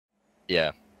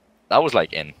Yeah, that was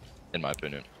like in my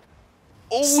opinion.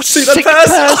 Oh, see that sick pass?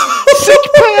 Sick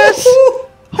pass!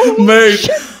 Mate,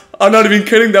 Shit. I'm not even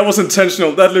kidding. That was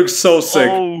intentional. That looks so sick.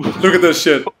 Oh. Look at this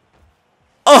shit.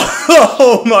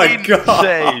 Oh my god.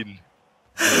 Insane.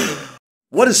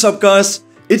 What is up, guys?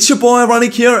 It's your boy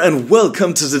iroNick here, and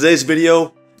welcome to today's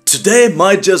video. Today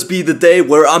might just be the day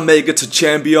where I make it to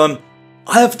champion.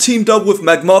 I have teamed up with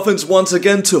MacMuffins once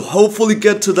again to hopefully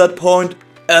get to that point.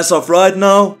 As of right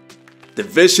now,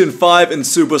 Division 5 in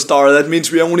Superstar. That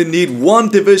means we only need one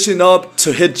division up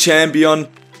to hit champion.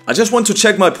 I just want to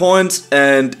check my points,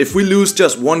 and if we lose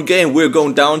just one game, we're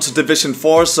going down to Division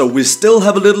 4, so we still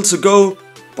have a little to go.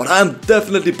 But I'm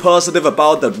definitely positive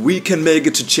about that we can make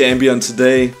it to champion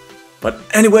today. But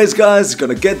anyways, guys,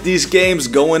 gonna get these games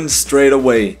going straight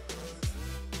away.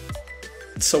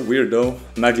 It's so weird though.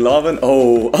 McLovin,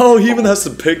 oh, he even has the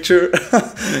picture.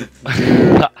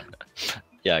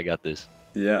 Yeah, I got this.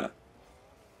 Yeah.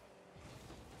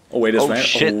 Oh wait, it's Oh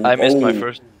shit! I missed my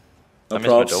first. No I missed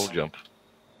props. my double jump.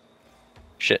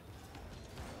 Shit,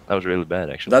 that was really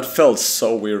bad actually. That felt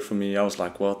so weird for me. I was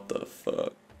like, what the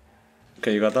fuck?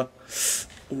 Okay, you got that?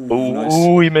 Ooh, nice.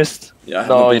 ooh, he missed. Yeah, I have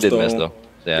no, he boost didn't miss though.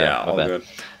 Yeah, my all bad. good.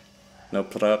 No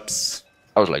props.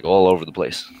 I was like all over the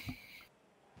place.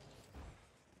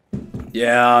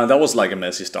 Yeah, that was like a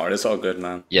messy start. It's all good,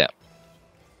 man. Yeah.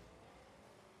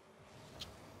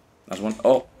 That's one.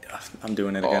 Oh, yeah, I'm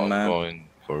doing it again, I'm man. going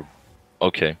for.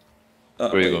 Okay. Where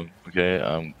are you wait. going?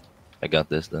 Okay, I got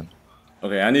this then.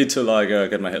 Okay, I need to like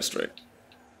get my head straight.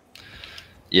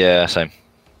 Yeah, same.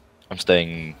 I'm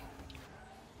staying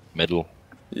middle.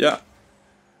 Yeah.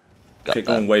 Got Okay,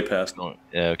 going that. way past.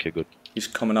 Yeah, okay, good. He's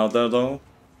coming out there though.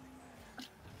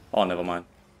 Oh, never mind.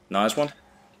 Nice one.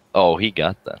 Oh, he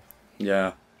got that.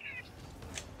 Yeah.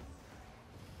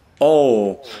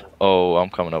 Oh. Oh, I'm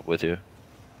coming up with you.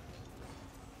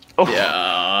 Oh.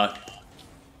 Yeah.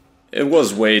 It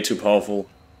was way too powerful.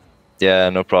 Yeah,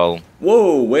 no problem.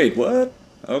 Whoa, wait, what?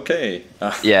 Okay.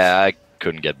 Yeah, I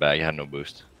couldn't get back. I had no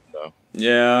boost. So.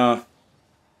 Yeah.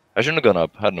 I shouldn't have gone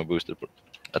up. Had no boost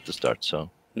at the start, so.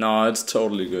 No, it's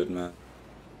totally good, man.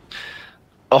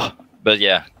 Oh, but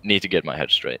yeah, need to get my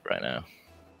head straight right now.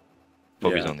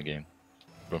 Focus Yeah. on the game.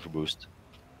 Run for boost.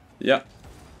 Yeah.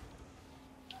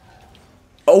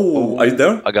 Oh, are you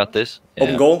there? I got this.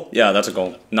 Open Yeah. goal? Yeah, that's a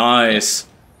goal. Nice.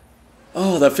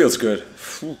 Oh, that feels good.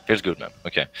 Feels good, man.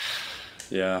 Okay.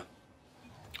 Yeah.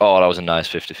 Oh, that was a nice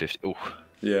 50-50. Ooh.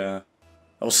 Yeah.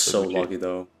 I was so okay. lucky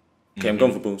though. Okay, I'm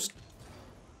going for boost.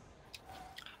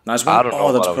 Nice one. I don't know.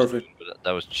 Oh, that's what I was perfect. doing, but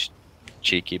that was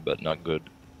cheeky, but not good.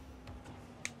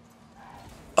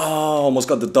 Oh, almost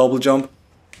got the double jump.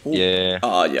 Ooh. Yeah.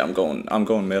 Yeah, I'm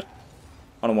going mid.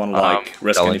 I don't want to like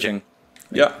risk challenging. anything.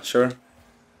 Yeah, sure.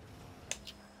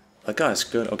 That guy's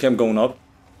good. Okay, I'm going up.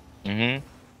 Mhm.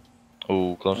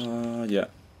 Oh, close. Yeah.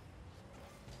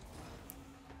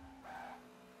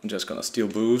 I'm just gonna steal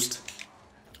boost.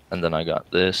 And then I got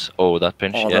this. Oh, that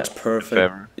pinch. Oh, yeah. that's perfect.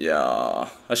 Fair. Yeah,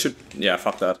 I should. Yeah,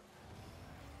 fuck that.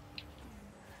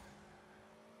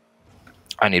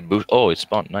 I need boost. Oh, it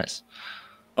spawned. Nice.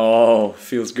 Oh,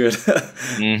 feels good.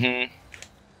 Mhm.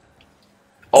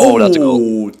 Oh, that's a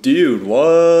goal. Oh, dude,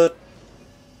 what?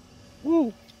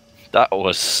 Woo. That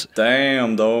was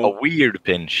Damn, a though. weird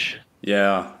pinch.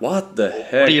 Yeah, what the What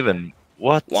heck? even?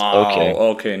 What? Wow. Okay.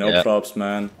 Okay, no Yeah. props,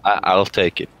 man. I'll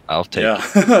take it. I'll take it.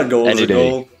 Yeah, goal is Any a day.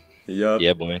 goal. Yep.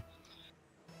 Yeah, boy.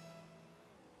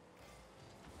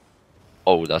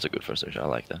 Oh, that's a good first stage. I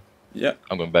like that. Yeah,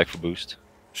 I'm going back for boost.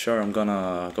 sure. I'm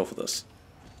gonna go for this.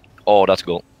 Oh, that's a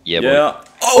goal. Yeah, boy. Yeah.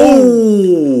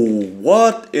 Oh,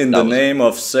 what in That the was- name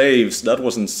of saves? That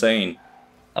was insane.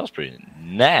 That was pretty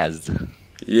naz.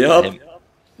 Yep. Him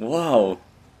Wow.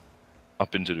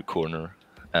 up into the corner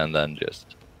and then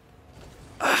just.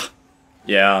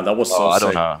 Yeah, that was so Oh, I don't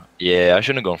sick. know. Yeah, I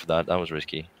shouldn't have gone for that. That was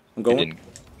risky. I'm You going. didn't.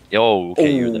 Oh,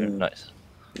 okay, you're there. Oh. Nice.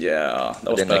 Yeah, that I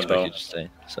was didn't bad expect though. you to stay.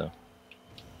 So.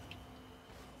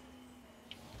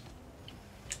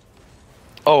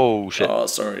 Oh shit! Oh,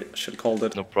 sorry. I should have called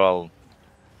it. No problem.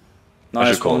 I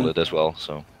Nice should call one. it as well.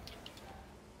 So.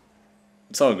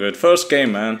 It's all good. First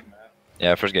game, man.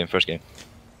 Yeah, first game. First game.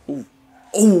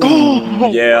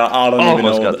 Oh, yeah. I don't even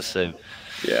Almost know. got the save.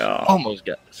 Yeah. Almost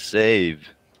got the save.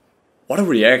 What a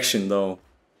reaction, though.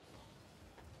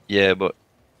 Yeah, but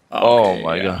Okay,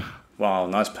 my yeah. god. Wow,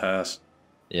 nice pass.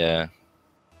 Yeah,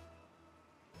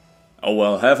 Oh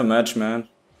well, have a match, man.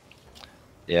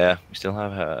 yeah. We still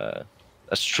have.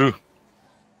 That's true.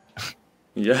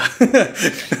 Yeah.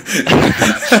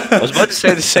 I was about to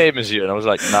say the same as you, and I was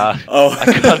like, nah. Oh. I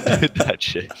can't do that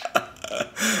shit.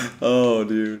 Oh,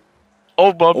 dude.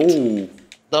 Oh, bumped. Oh.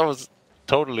 That was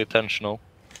Totally intentional.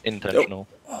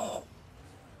 Oh.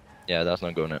 Yeah, that's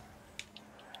not going in.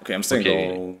 Okay, I'm staying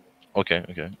Okay. goal.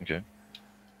 Okay.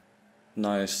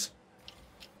 Nice.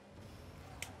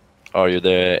 Are you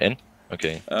there in?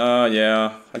 Okay.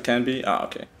 Yeah, I can be. Ah,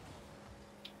 okay.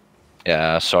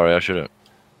 Yeah, sorry, I should have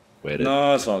waited.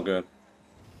 No, it's all good.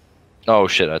 Oh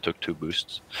shit, I took 2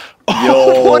 boosts. Yo,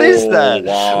 Oh, what is that?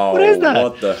 wow, What is that?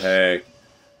 what the heck?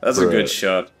 That's a Bruh, good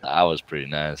shot. that was pretty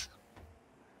nice.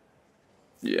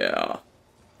 Yeah,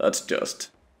 that's just...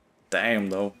 Damn,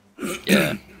 though.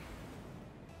 Yeah.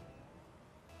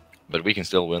 But we can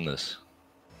still win this.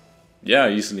 Yeah,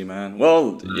 easily, man.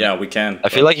 Well, yeah, we can. I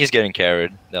feel like he's getting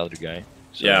carried, the other guy.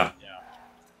 So, Yeah.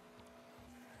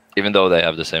 even though they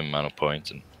have the same amount of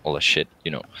points and all that shit, you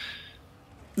know.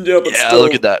 Yeah, but Yeah, still,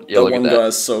 look at that. Yeah, that look at one that. guy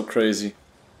is so crazy.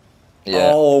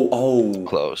 Yeah. Oh.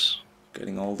 Close.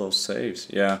 Getting all those saves,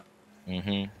 yeah.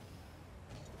 Mm-hmm.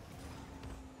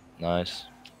 Nice.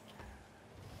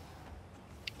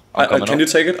 Can you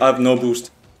take it? I have no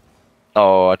boost.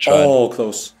 Oh, I tried. Oh,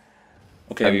 close.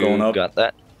 Okay, Have I'm going you up. got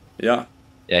that? Yeah.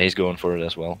 Yeah, he's going for it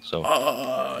as well, so...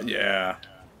 Yeah.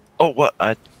 Oh, what?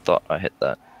 I thought I hit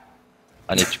that.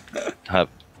 I need to have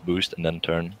boost and then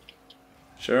turn.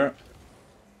 Sure.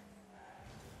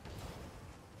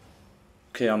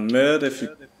 Okay, I'm mid if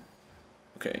you...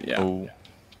 Okay, yeah. Oh.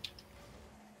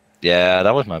 Yeah,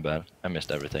 that was my bad. I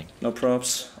missed everything. No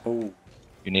props. Oh,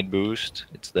 You need boost.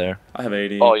 It's there. I have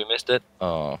 80. Oh, you missed it?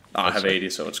 Oh. I have 80,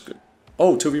 so it's good.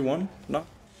 Oh, 2v1? No.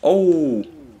 Oh!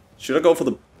 Should I go for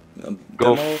the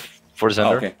Go demo? for the center.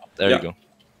 Oh, okay. There Yeah. you go.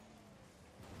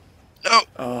 No!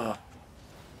 Ah,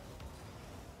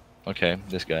 Okay,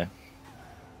 this guy.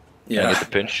 Can I yeah. get the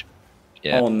pinch?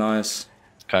 Yeah, Oh, nice.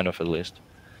 kind of at least.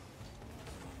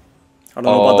 I don't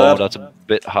know about that. That's a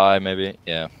bit high, maybe.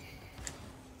 Yeah.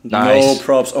 No Nice.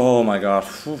 props. Oh my god.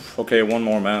 Whew. Okay, one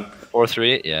more, man.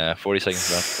 4-3. Yeah, 40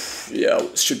 seconds left. Yeah,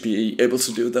 should be able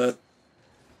to do that.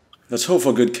 Let's hope for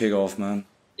a good kickoff, man.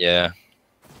 Yeah.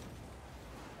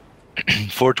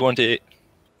 420.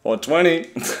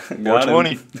 420. Got 420.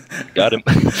 him. Got him.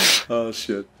 Oh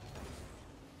shit.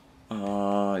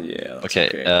 Yeah. That's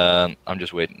Okay, I'm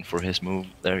just waiting for his move.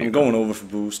 There you I'm go. going over for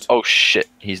boost. Oh shit,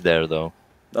 he's there though.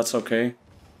 That's okay.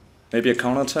 Maybe a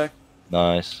counter attack?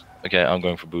 Nice. Okay, I'm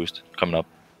going for boost. Coming up.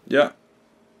 Yeah.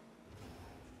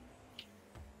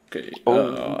 Okay.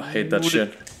 I hate that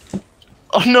shit.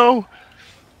 Oh no!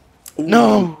 Ooh.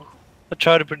 No! I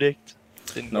tried to predict.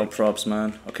 Didn't No work. props,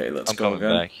 man. Okay, let's I'm go coming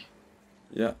again. back.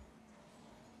 Yeah.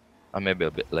 I may be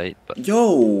a bit late, but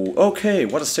Yo, okay,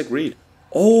 what a sick read.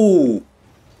 Oh!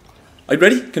 Are you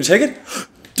ready? Can you take it?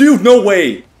 Dude, no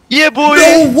way! yeah, boy!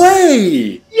 No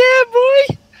way! Yeah,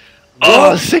 boy!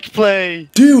 Oh, sick play!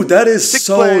 Dude, that is Sick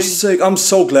so play. sick. I'm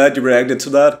so glad you reacted to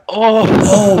that. Oh!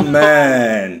 Oh,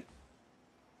 man.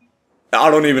 I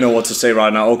don't even know what to say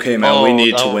right now. Okay, man, we Oh,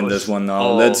 need that to win was- this one now.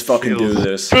 oh, Let's fucking do feels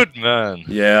this. Good man.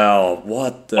 Yeah,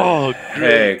 what the Oh,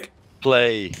 great. heck?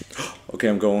 Play. Okay,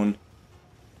 I'm going.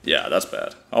 Yeah, that's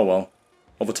bad. Oh well.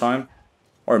 Overtime?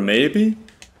 Or maybe?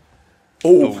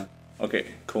 Oh, okay,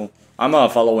 cool. I'm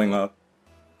following up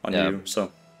on Yeah. you,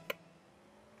 so.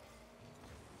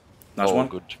 Nice Oh, one.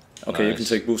 good. Okay, you can Nice.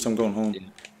 take boost, I'm going home.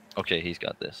 Okay, he's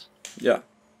got this. Yeah.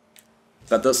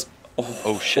 That does. Oh,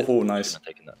 Oh shit. Oh, nice. I'm not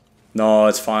taking that. No,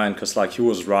 it's fine, because like he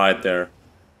was right there.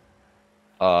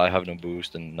 I have no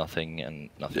boost and nothing.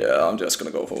 Yeah, I'm just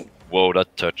gonna go home. Whoa,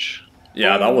 that touch.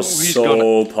 Yeah, that was he's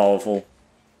so powerful.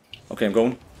 Okay, I'm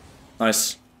going.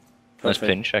 Nice. Nice Perfect.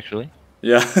 pinch, actually.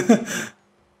 Yeah.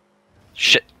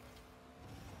 Shit.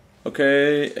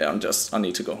 Okay, yeah, I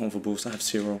need to go home for boost. I have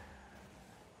 0.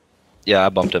 Yeah, I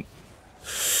bumped him.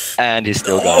 And he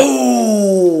still got it.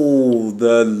 Oh,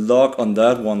 the luck on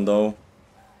that one though.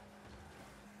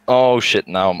 Oh shit,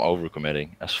 now I'm overcommitting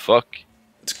as fuck.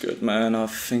 It's good, man. I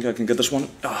think I can get this one.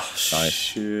 Oh, Nice.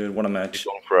 shit. What a He's match.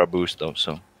 going for a boost though,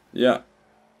 so. Yeah.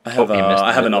 I have, he missed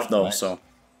I have it. enough though, Nice. so.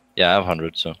 Yeah, I have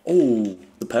 100, so. Oh,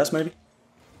 the pass maybe?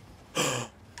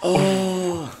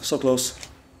 Oh, so close.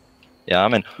 Yeah,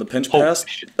 I'm in. The pinch Oh, pass?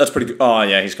 shit. That's pretty good. Oh,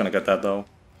 yeah, he's gonna get that though.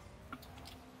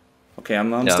 Okay,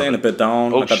 I'm Yeah. staying a bit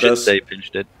down. Oh I got shit, this. they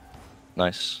pinched it.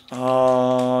 Nice.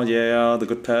 Oh, yeah, the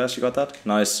good pass. You got that?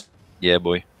 Nice. Yeah,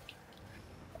 boy.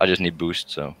 I just need boost,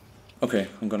 so. Okay,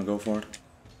 I'm gonna go for it.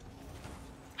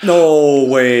 No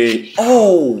way.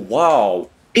 Oh, wow.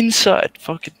 Inside,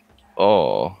 fucking.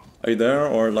 Oh. Are you there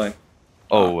or like?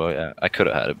 Oh, well, yeah. I could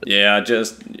have had it, but Yeah,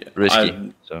 just yeah,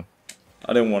 risky. So.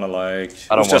 I didn't want to like.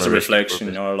 I don't It's just a wanna risk it reflection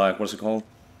purpose. or like what's it called?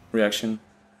 Reaction.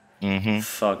 Mm-hmm.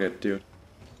 Fuck it, dude.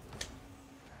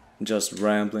 I'm just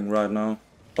rambling right now.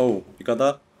 Oh, you got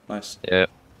that? Nice. Yeah.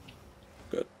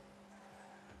 Good.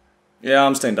 Yeah,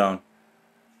 I'm staying down.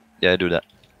 Yeah, do that.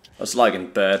 That's like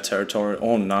in bad territory.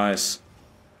 Oh, nice.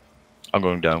 I'm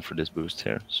going down for this boost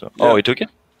here. So. Yeah. Oh, he took it?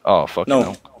 Oh, fucking No.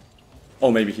 hell.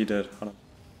 Oh, maybe he did. Hold on.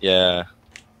 Yeah.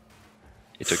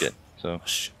 He took it. So. Oh,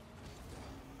 shit.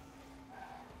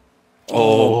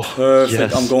 Oh, perfect.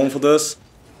 yes. I'm going for this.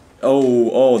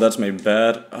 Oh, that's maybe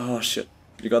bad. Oh, shit.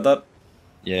 You got that?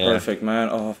 Yeah. Perfect, man.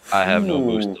 Oh, I have no phew.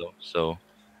 boost though, so.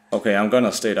 Okay, I'm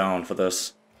gonna stay down for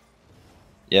this.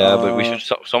 Yeah, but we should.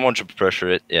 Someone should pressure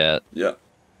it. Yeah. Yeah.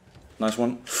 Nice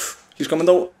one. He's coming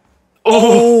though.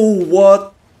 Oh,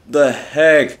 what the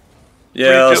heck?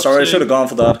 Yeah, sorry, I should have gone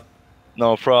for that.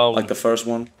 No problem. Like the first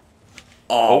one.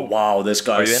 Oh, wow, this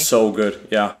guy is so good.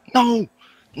 Yeah. No!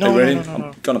 No, Are you ready? no.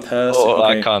 I'm gonna pass. Oh,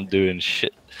 okay. I can't do any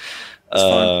shit.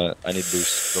 Fine. I need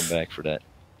boost from back for that.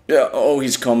 Yeah, oh,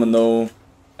 he's coming though.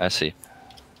 I see.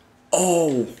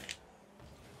 Oh!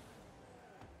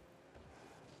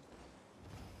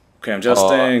 Okay, I'm just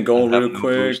staying gold real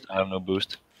quick. I have no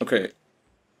boost. Okay.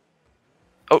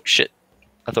 Oh shit!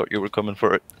 I thought you were coming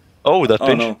for it. Oh, that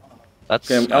pinch. No.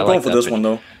 That's. Okay, I'm going for this one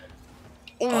though.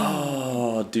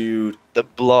 Oh, dude. The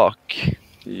block.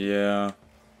 Yeah.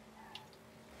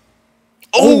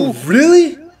 Oh,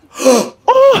 really?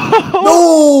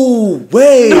 No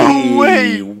way! No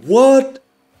way! What?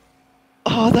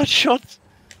 Oh, that shot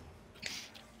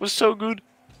was so good.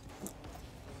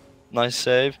 Nice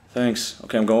save. Thanks.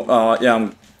 Okay, I'm going. Yeah,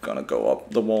 I'm gonna go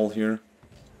up the wall here.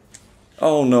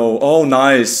 Oh no! Oh,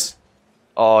 nice.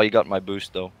 Oh, you got my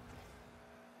boost though.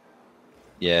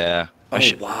 Yeah. Oh,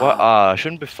 wow. What? I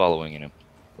shouldn't be following him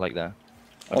like that.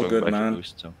 Oh, good, man.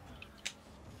 Boost, so.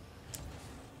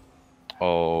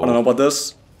 Oh. I don't know about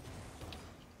this.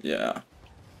 Yeah.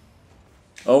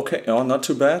 Okay. Oh, not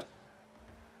too bad.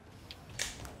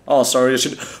 Oh, sorry. I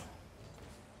should.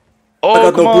 Oh,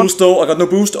 I got no boost though. I got no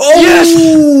boost. Oh yes!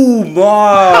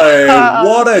 My!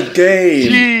 What a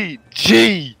game!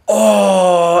 GG!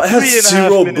 Oh, it has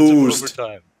 0 boost.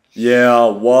 Yeah.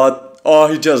 What? Oh,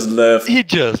 he just left. He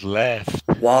just left.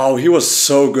 Wow, he was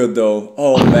so good though.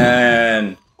 Oh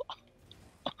man.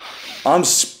 I'm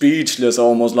speechless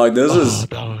almost. Like this is.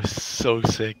 That was so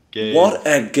sick game. What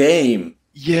a game!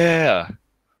 Yeah.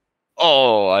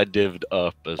 Oh, I dived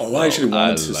up as well. I actually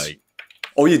wanted to.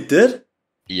 Oh, you did?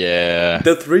 Yeah.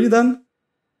 The 3 then?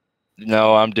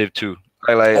 No, I'm div 2.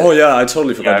 Oh yeah, I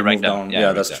totally forgot to move down. down.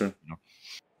 Yeah, that's true. No.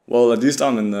 Well, at least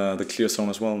I'm in the clear zone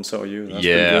as well, and so are you. That's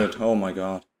pretty good. Oh my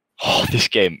god. Oh, this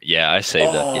game. Yeah, I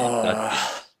saved that game.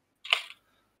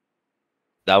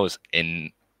 That was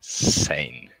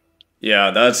insane.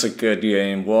 Yeah, that's a good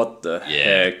game. What the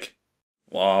heck?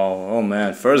 Wow. Oh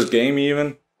man, first game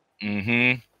even.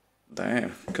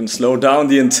 Damn. Can slow down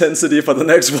the intensity for the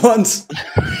next ones.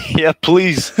 Yeah,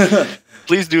 please.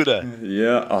 Please do that.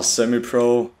 Yeah, a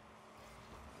semi-pro.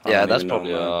 Yeah, that's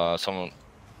probably someone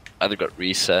either got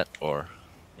reset or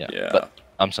yeah. But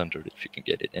I'm centered if you can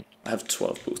get it in. I have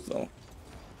 12 boots though.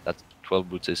 That's 12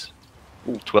 boots is.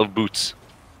 Ooh, 12 boots.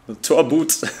 12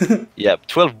 boots. Yeah,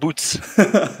 12 boots.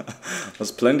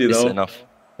 That's plenty though. That's enough.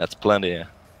 That's plenty, yeah.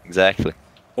 Exactly.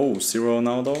 Oh, 0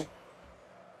 now though.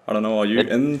 I don't know, are you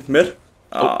in mid?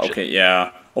 Ah, okay,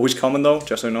 yeah. Oh, he's coming though,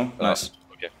 just so you know. Nice.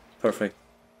 Okay. Perfect.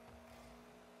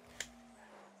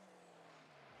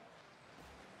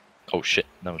 Oh shit,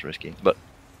 that was risky. But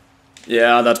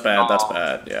yeah, that's bad, that's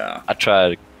bad, yeah. I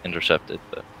tried to intercept it,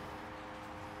 but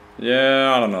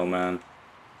yeah, I don't know, man.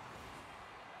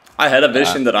 I had a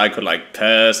vision that I could like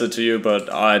pass it to you, but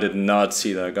I did not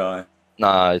see that guy.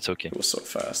 Nah, it's okay. He was so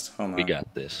fast. Oh man. We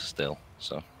got this still,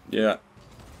 so. Yeah.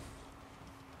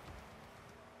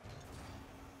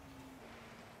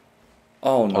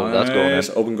 Oh, nice. Oh, that's going in.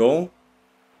 Open goal?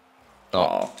 No.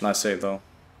 Oh, nice save though.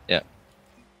 Yeah.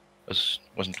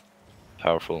 Wasn't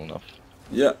powerful enough.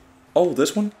 Yeah. Oh,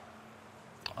 this one?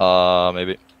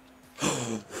 Maybe.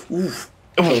 Oof.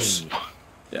 Close.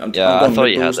 Yeah, I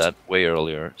thought you had that way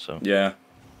earlier, so. Yeah.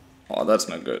 Oh, that's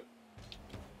not good.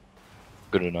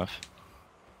 Good enough.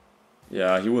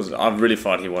 Yeah, he was. I really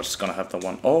thought he was gonna have the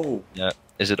one. Oh. Yeah.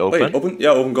 Is it open? Wait, open? Yeah,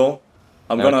 open goal.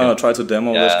 I'm gonna try to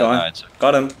demo this guy. No,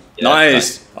 got him. Yeah,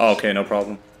 nice. Oh, okay, no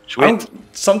problem. Sweet.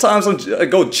 Sometimes I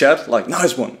go chat like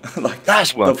nice one. Like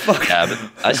nice one. The fuck? Yeah, but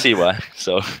I see why.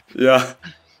 So. Yeah.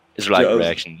 It's like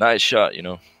reaction. Nice shot, you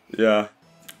know. Yeah.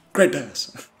 Great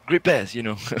pass. Great pass, you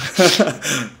know.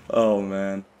 Oh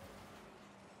man.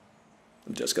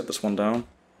 Just get this one down.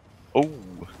 Oh,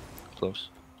 close.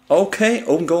 Okay,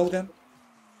 open goal again.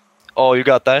 Oh, you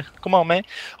got that? Come on, man.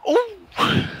 Oh.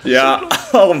 Yeah.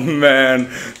 Oh man.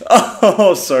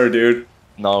 Oh, sorry, dude.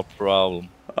 No problem.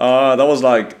 That was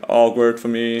like awkward for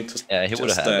me. Yeah, he would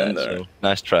have had that. So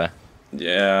nice try.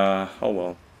 Yeah. Oh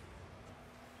well.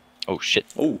 Oh shit.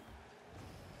 Oh.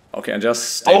 Okay, and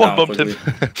just stay I down bumped quickly.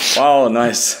 him. Wow,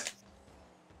 nice.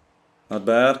 Not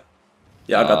bad.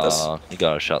 Yeah, I got this. He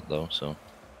got a shot though, so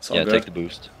Yeah, take the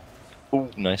boost. Oh,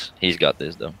 nice. He's got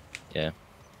this though. Yeah.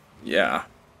 Yeah.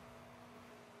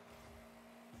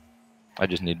 I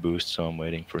just need boost, so I'm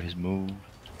waiting for his move.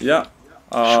 Yeah.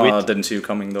 Sweet. Didn't see you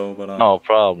coming though, but No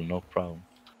problem, no problem.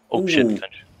 Oh Ooh. shit.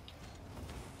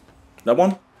 That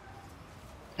one?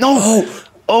 No! Oh!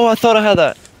 Oh, I thought I had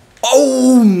that.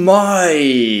 Oh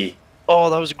my! Oh,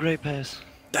 that was a great pass.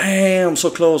 Damn, so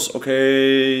close.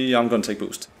 Okay, I'm gonna take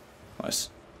boost. Nice.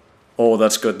 Oh,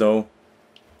 that's good though.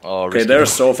 Oh, okay, they're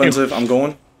so offensive. I'm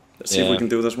going. Let's see if we can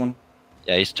do this one.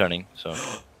 Yeah, he's turning, so...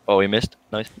 Oh, he missed.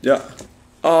 Nice. Yeah.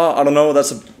 I don't know.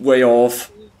 That's a way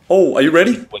off. Oh, are you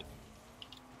ready? Wait.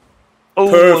 Oh,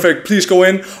 perfect. Please go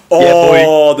in.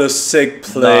 Oh, the sick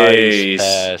place.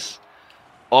 Nice pass.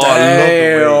 Oh, I love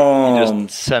the way he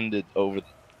just send it over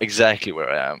exactly where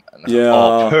I am. And yeah.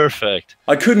 Oh, perfect.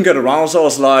 I couldn't get around, so I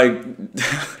was like,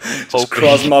 just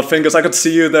crossing my fingers. I could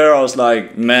see you there. I was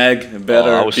like, Mag,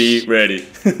 better be ready.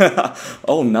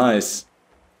 Oh, nice.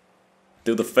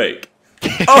 Do the fake.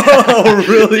 Oh,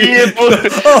 really? Yeah,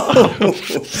 oh.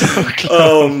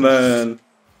 Oh, man.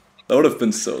 That would have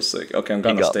been so sick. Okay, I'm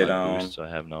gonna stay down. Boost, so I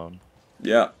have none.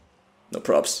 Yeah. No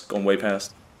props. Going way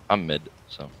past. I'm mid,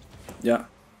 so. Yeah.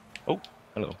 Oh,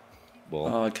 hello. Ball.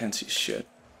 Oh, I can't see shit.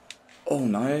 Oh,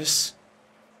 nice.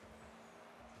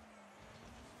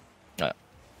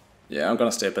 Yeah, I'm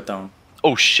gonna stay a bit down.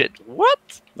 Oh shit,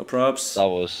 what? No props. That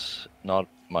was not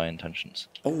my intentions.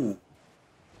 Oh.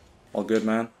 All good,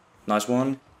 man. Nice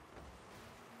one.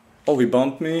 Oh, he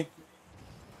bumped me.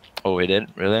 Oh, he did?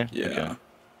 Really? Yeah.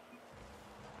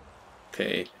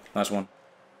 Okay, nice one.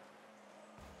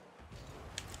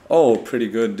 Oh, pretty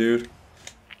good, dude.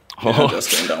 Yeah,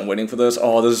 just staying down waiting for this.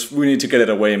 Oh, we need to get it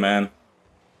away, man.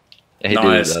 Yeah, he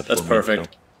nice, did that that's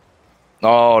perfect. So.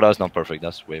 No, that's not perfect,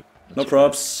 that's way... No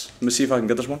props. Let me see if I can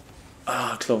get this one.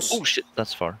 Ah, close. Oh shit,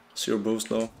 that's far. Zero boost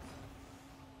though.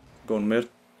 Going mid.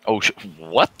 Oh shit,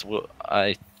 what? Well,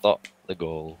 I thought the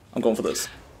goal... I'm going for this.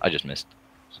 I just missed.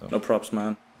 So. No props,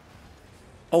 man.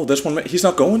 Oh, this one, he's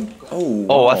not going? Oh, wow.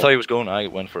 Oh, I thought he was going, I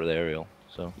went for the aerial,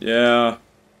 so... Yeah.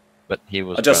 But he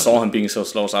was... I just saw him being so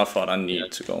slow, so I thought I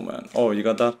need to go, man. Oh, you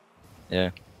got that?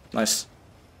 Yeah. Nice.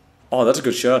 Oh, that's a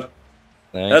good shot.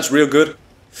 Thanks. That's real good.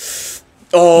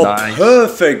 Oh, nice.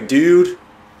 Perfect, dude.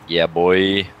 Yeah,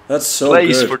 boy. That's so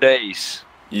Plays good. For days.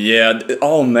 Yeah.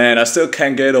 Oh, man. I still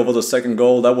can't get over the second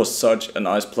goal. That was such a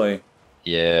nice play.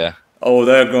 Yeah. Oh,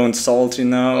 they're going salty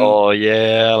now. Oh,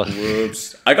 yeah.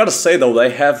 Whoops. I gotta say, though,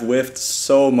 they have whiffed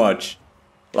so much.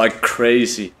 Like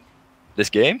crazy. This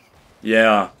game?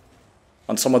 Yeah.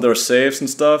 On some of their saves and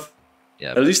stuff.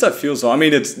 Yeah. At least I feel so. I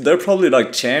mean, they're probably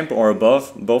like champ or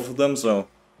above, both of them, so...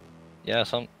 Yeah,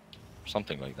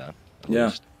 something like that. Yeah.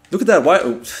 Least. Look at that. Why?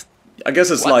 I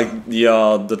guess it's like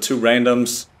the two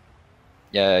randoms.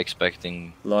 Yeah,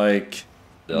 expecting like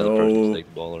the other person to take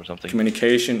the ball or something.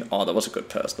 Communication. Oh, that was a good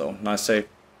pass though. Nice save.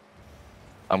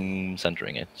 I'm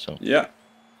centering it, so. Yeah.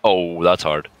 Oh, that's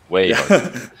hard. Way hard.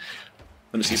 Let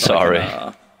me see. Sorry.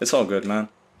 It's all good, man.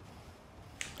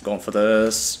 Going for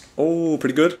this. Oh,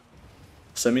 pretty good.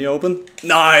 Semi-open.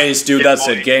 Nice, dude. That's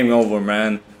it. Game over,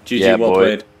 man. GG, well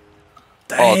played.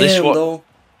 Damn,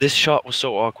 this shot was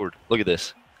so awkward. Look at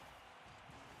this.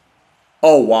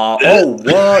 Oh, wow. Oh,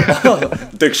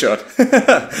 what? Dick shot.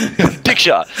 Dick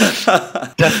shot.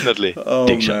 Definitely. Oh,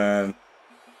 Dick man. Shot.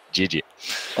 GG.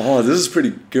 Oh, this is pretty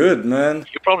good, man.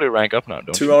 You probably rank up now,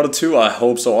 don't you? 2 out of 2, I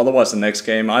hope so. Otherwise, the next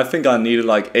game, I think I needed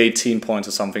like 18 points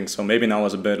or something. So maybe now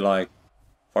it's a bit like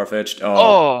far-fetched.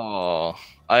 Oh,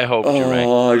 I hope you rank.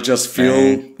 Oh, I just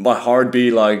feel my heart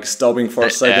be like stopping for a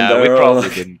second there. We probably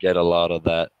didn't get a lot of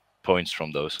that points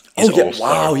from those. He's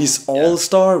wow, he's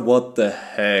all-star? What the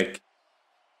heck?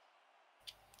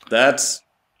 That's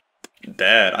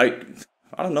bad.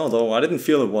 I don't know though. I didn't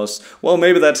feel it was. Well,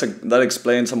 maybe that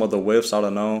explains some of the whiffs. I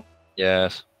don't know.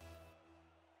 Yes.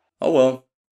 Oh well.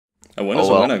 A win is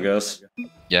a win, I guess.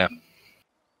 Yeah.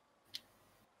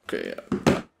 Okay.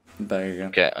 Yeah. Back again.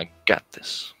 Okay, I got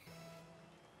this.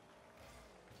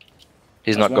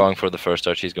 He's not going for the first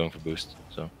touch. He's going for boost.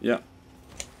 So. Yeah.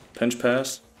 Pinch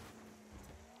pass.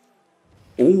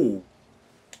 Ooh.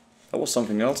 That was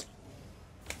something else.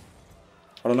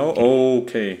 I don't know.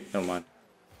 Okay, never mind.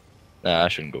 Nah, I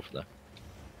shouldn't go for that.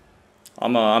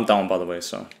 I'm down by the way,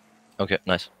 so. Okay,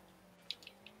 nice.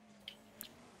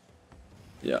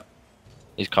 Yeah.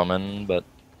 He's coming, but.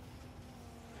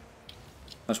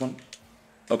 Nice one.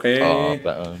 Okay.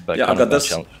 Yeah, I got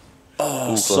this.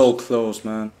 Oh, so close,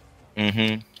 man.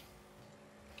 Mm-hmm.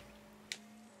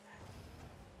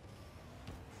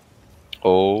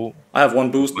 Oh. I have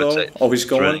one boost though. Oh, he's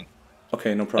going. Running.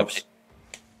 Okay, no props.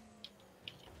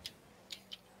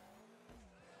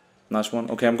 Nice one.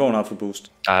 Okay, I'm going out for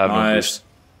boost. I have nice. no boost.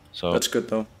 So that's good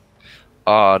though.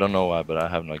 I don't know why, but I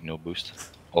have like no boost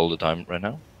all the time right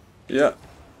now. Yeah.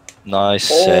 Nice.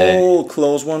 Oh,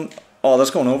 close one. Oh,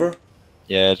 that's going over.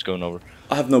 Yeah, it's going over.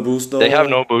 I have no boost though. They have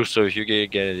no boost, so if you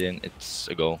get it in, it's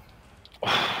a goal.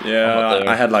 Yeah,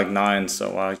 I had like 9,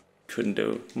 so I couldn't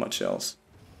do much else.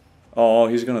 Oh,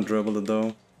 he's gonna dribble it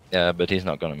though. Yeah, but he's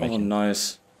not gonna make it. Oh,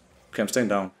 nice. Okay, I'm staying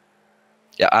down.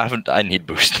 Yeah, I need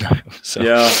boost now. So.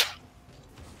 Yeah.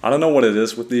 I don't know what it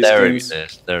is with these games. There it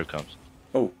is. There it comes.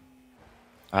 Oh.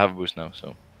 I have a boost now,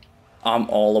 so. I'm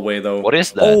all the way though. What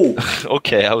is that? Oh.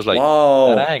 Okay, I was like,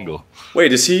 wow. That angle.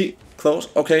 Wait, is he close?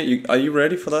 Okay, are you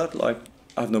ready for that? Like,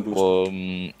 I have no boost.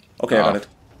 Okay, I got it.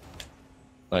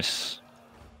 Nice.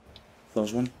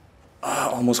 Close one.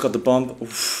 Ah, almost got the bump.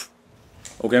 Oof.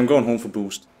 Okay, I'm going home for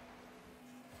boost.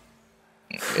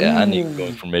 Yeah, I need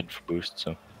going for mid for boost,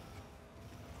 so.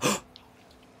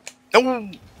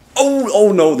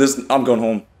 Oh no, I'm going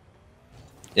home.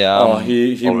 Yeah. Oh,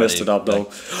 he messed it up though.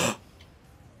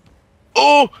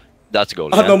 Oh, that's a goal.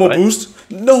 I have no more boost.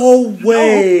 No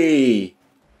way.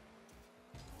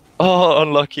 Oh,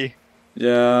 unlucky.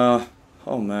 Yeah.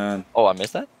 Oh man. Oh, I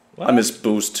missed that. What? I missed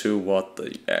boost too. What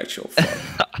the actual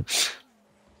fuck?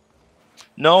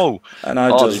 No. And I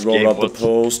just rolled up the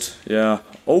post. Yeah.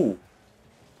 Oh.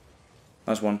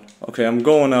 Nice one. Okay, I'm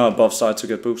going above side to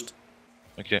get boost.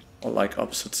 Okay. Or like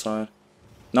opposite side.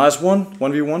 Nice one.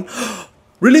 1v1.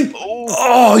 Really?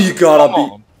 Oh, you gotta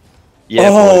be. Yeah,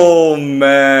 oh boy.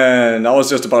 Man, I was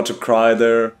just about to cry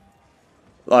there.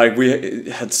 Like we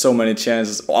had so many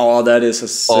chances. Oh, that is a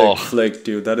sick flick,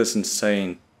 dude. That is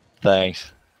insane.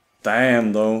 Thanks.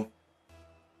 Damn, though.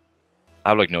 I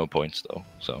have like no points though,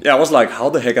 so. Yeah, I was like, how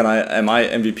the heck am I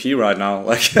MVP right now?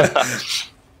 Like.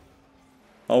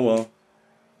 Oh well.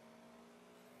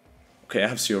 Okay, I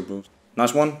have 0 boost.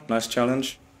 Nice one. Nice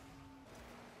challenge.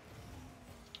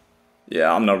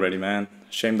 Yeah, I'm not ready, man.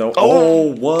 Shame though.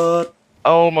 Oh, what? I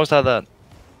almost had that.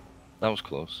 That was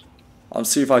close. I'll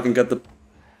see if I can get the...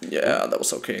 Yeah, that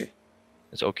was okay.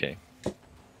 It's okay.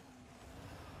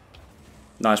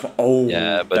 Nice one. Oh,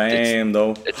 yeah, but damn,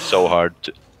 though. It's so hard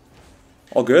to...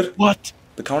 All good? What?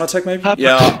 The counterattack, maybe?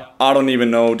 Yeah, I don't even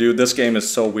know, dude. This game is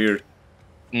so weird.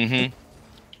 Mm-hmm.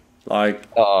 Like...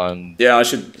 yeah, I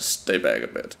should stay back a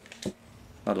bit.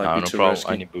 Not like no problem.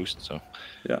 I need boost, so...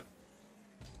 Yeah.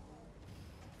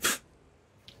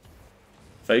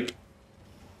 Fake.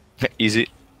 Easy.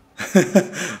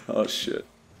 Oh shit.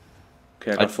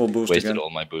 Okay, I got full boost wasted again. All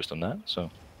my boost on that, so...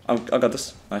 I got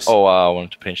this. Nice. Oh, I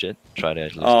wanted to pinch it. Try that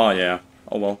at least. Oh, yeah.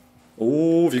 Oh, well.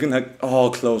 Oh, if you can hack... Oh,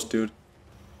 close, dude.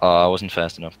 I wasn't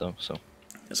fast enough, though, so...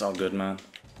 It's all good, man.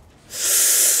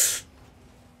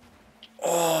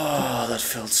 Oh, that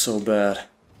felt so bad.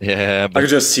 Yeah, but... I could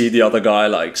just see the other guy,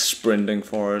 like, sprinting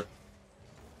for it.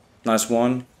 Nice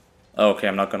one. Okay,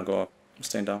 I'm not gonna go up. I'm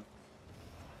staying down.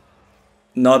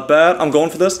 Not bad. I'm going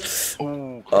for this.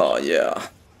 Ooh. Oh, yeah.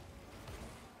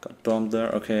 Got bumped there.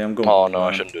 Okay, I'm going. Oh, no,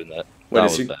 I shouldn't do that. Wait, that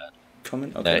is was he bad.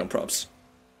 Coming? Okay, no props.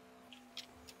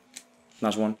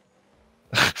 Nice one.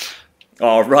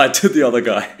 Oh, right to the other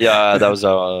guy. Yeah, that was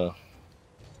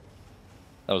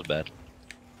bad.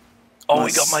 Oh,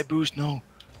 nice. He got my boost. No.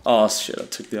 Oh shit! I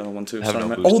took the other one too. Sorry,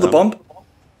 no oh, the bump.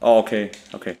 Oh, okay.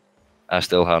 Okay. I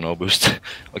still have no boost.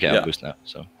 Okay, I have boost now.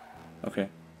 So. Okay.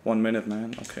 1 minute,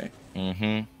 man. Okay.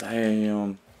 Mhm.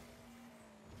 Damn.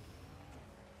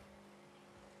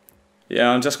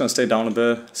 Yeah, I'm just gonna stay down a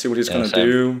bit. See what he's gonna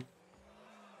do.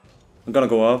 I'm gonna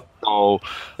go up. Oh.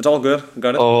 It's all good.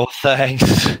 Got it. Oh,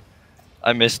 thanks.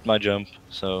 I missed my jump,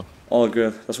 so. All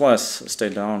good. That's why I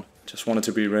stayed down. Just wanted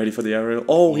to be ready for the aerial.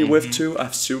 Oh, he whiffed too. I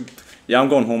have 0. Yeah, I'm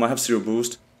going home. I have 0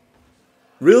 boost.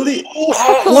 Really?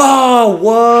 Oh. Wow,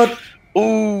 what?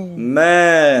 Oh.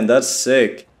 Man, that's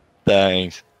sick.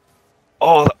 Thanks.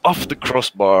 Oh, off the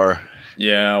crossbar.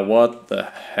 Yeah, what the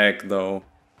heck, though?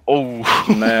 Oh.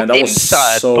 Man, that was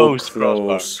so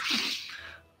close.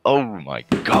 Oh my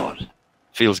god.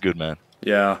 Feels good, man.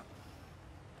 Yeah.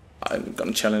 I'm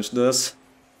gonna challenge this.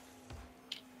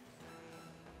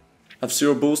 I have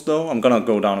 0 boost though. I'm gonna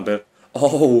go down a bit.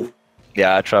 Oh.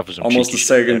 Yeah, I tried for some almost a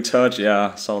second touch.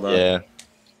 Yeah, saw that. Yeah.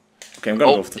 Okay, I'm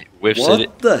gonna go for the...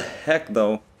 What the heck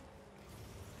though?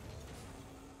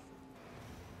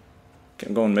 Okay,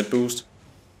 I'm going mid boost.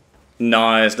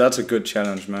 Nice, that's a good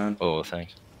challenge, man. Oh,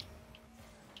 thanks.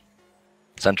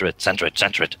 Center it, center it,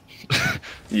 center it.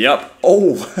 Yep.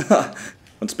 Oh.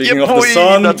 And speaking of the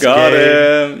sun, got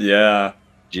him. Yeah.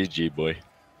 GG, boy.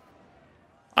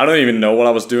 I don't even know what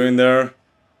I was doing there.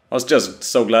 I was just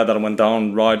so glad that I went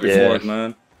down right before it,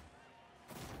 man.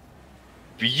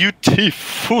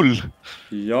 Beautiful.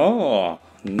 Yeah.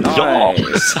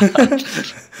 Nice.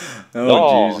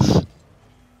 Oh, Jesus.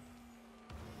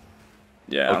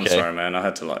 Yeah, I'm sorry, man. I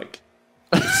had to, like...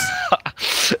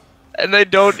 And they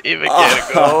don't even get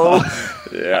a goal.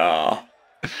 Yeah.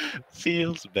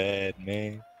 Feels bad,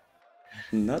 man.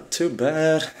 Not too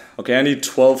bad. Okay, I need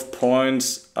 12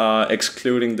 points,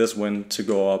 excluding this win, to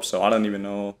go up, so I don't even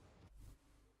know.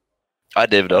 I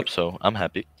divvied up, so I'm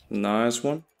happy. Nice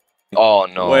one. Oh,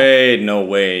 no. Wait, no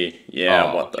way.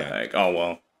 Yeah, what the heck. Oh,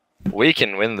 well. We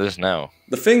can win this now.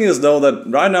 The thing is, though, that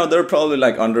right now they're probably,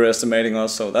 like, underestimating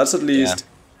us, so that's at least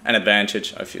an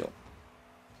advantage, I feel.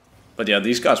 But yeah,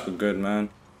 these guys were good, man.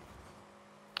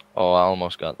 Oh, I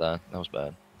almost got that. That was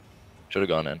bad. Should have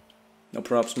gone in. No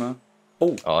props, man.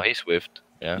 Oh, he's swift.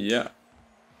 Yeah. Yeah.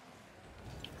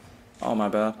 Oh, my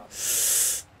bad.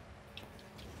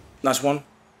 Nice one.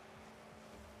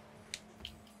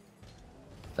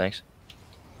 Thanks.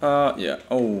 Yeah.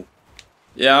 Oh.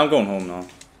 Yeah, I'm going home now.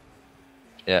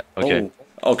 Yeah, okay.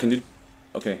 Oh, can you...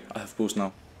 Okay, I have boost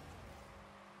now.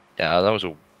 Yeah, that was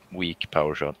a weak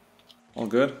power shot. All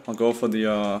good. I'll go for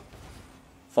the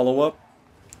follow-up.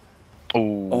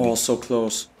 Oh, so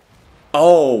close.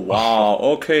 Oh, wow.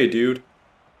 Okay, dude.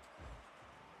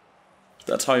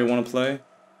 That's how you want to play?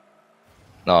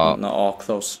 No. No, oh,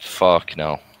 close. Fuck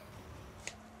no.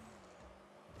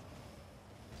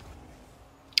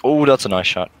 Oh, that's a nice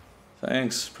shot.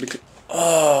 Thanks. Pretty good.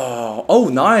 Oh,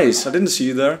 nice. I didn't see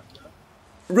you there.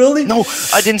 Really? No,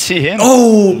 I didn't see him.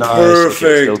 Oh, nice. perfect.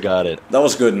 Okay, still got it. That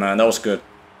was good, man. That was good.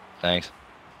 Thanks.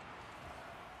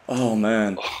 Oh,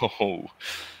 man. Oh.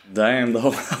 Damn,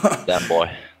 though. Damn,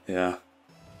 boy. Yeah.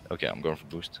 Okay, I'm going for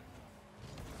boost.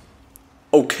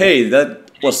 Okay, that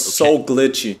was so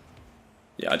glitchy.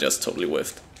 Yeah, I just totally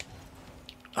whiffed.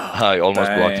 I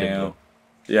almost blocked him, though.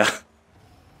 Yeah.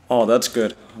 Oh, that's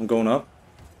good. I'm going up.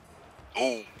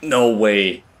 Oh. No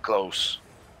way. Close.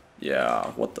 Yeah,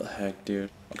 what the heck, dude.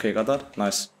 Okay, got that?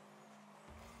 Nice.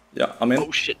 Yeah, I'm in.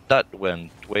 Oh shit, that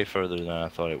went way further than I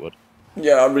thought it would.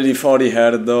 Yeah, I really thought he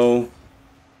had it, though.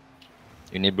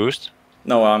 You need boost?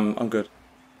 No, I'm good.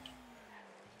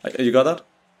 You got that?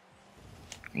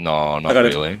 No, not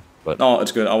really. But no,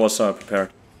 it's good. I was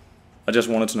prepared. I just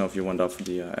wanted to know if you went up for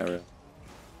the area.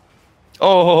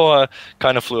 Oh, I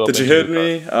kind of flew up. Did you hit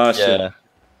me? Yeah. Shit.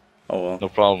 Oh well. No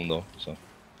problem though. So.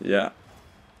 Yeah.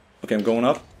 Okay, I'm going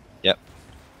up. Yep.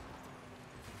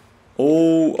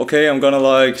 Oh, okay. I'm gonna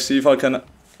like see if I can.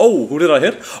 Oh, who did I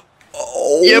hit?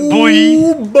 Oh, yeah,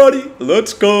 boy, buddy.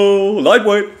 Let's go.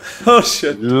 Lightweight. Oh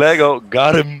shit. Lego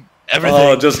got him. Everything.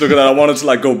 Oh, just look at that. I wanted to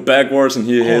like go backwards and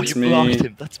he hits me. Oh, you blocked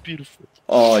him. That's beautiful.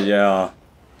 Oh yeah.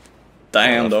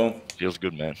 Damn though. Feels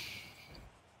good, man.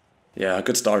 Yeah,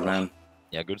 good start, man.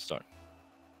 Yeah, good start.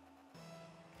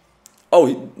 Oh,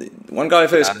 one guy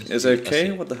is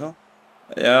AK? What the hell?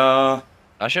 Yeah.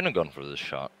 I shouldn't have gone for this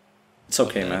shot. It's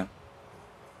okay, man.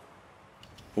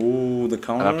 Ooh, the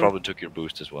counter. And I probably took your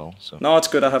boost as well, so. No, it's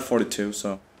good. I have 42,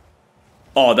 so.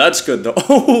 Oh, that's good though.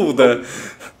 Oh, the.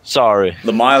 Sorry.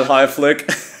 The mile high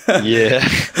flick. Yeah.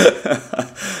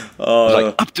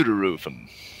 Like up to the roof and.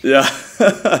 Yeah.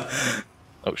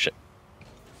 Oh shit.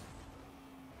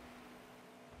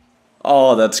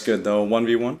 Oh, that's good though.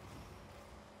 1v1.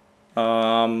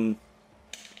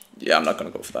 Yeah, I'm not gonna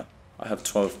go for that. I have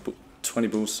 20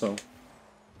 boosts, so.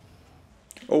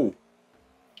 Oh.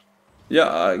 Yeah,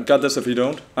 I got this if you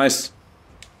don't. Nice.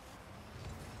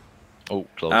 Oh,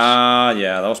 close.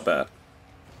 Yeah, that was bad.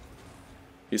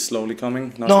 He's slowly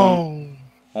coming. Nice one.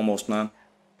 Almost, man.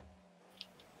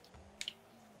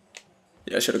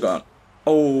 Yeah, I should have gone.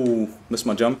 Oh, missed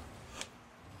my jump.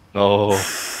 No.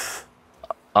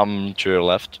 I'm to your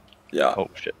left. Yeah. Oh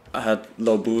shit. I had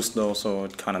low boost though, so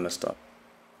it kind of messed up.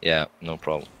 Yeah, no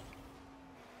problem.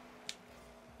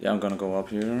 Yeah, I'm gonna go up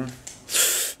here.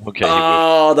 Okay.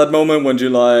 Ah, that moment when you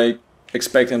like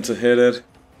expect him to hit it.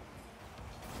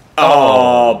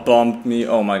 Oh, bumped me.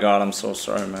 Oh my god, I'm so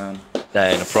sorry, man.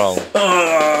 Yeah, no problem.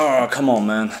 Oh, come on,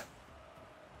 man.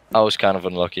 I was kind of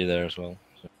unlucky there as well.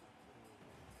 So.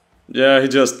 Yeah, he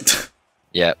just.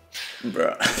 Yeah.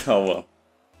 Bruh. Oh well.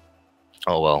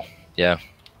 Oh well. Yeah.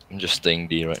 I'm just staying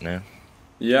D right now.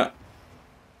 Yeah.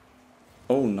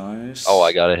 Oh, nice. Oh,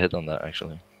 I got a hit on that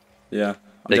actually. Yeah.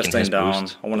 I'm just staying down.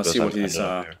 I want to see what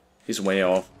he's way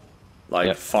off.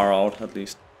 Like far out at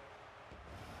least.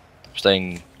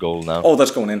 Staying goal now. Oh,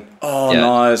 that's going in. Oh,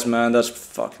 nice, man. That's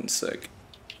fucking sick.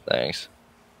 Thanks.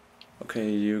 Okay,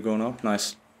 you going up?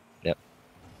 Nice. Yep.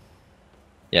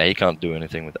 Yeah, he can't do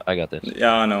anything with it. I got this.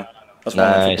 Yeah, I know. That's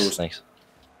nice, thanks.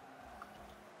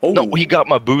 Oh. No, he got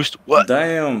my boost. What?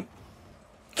 Damn.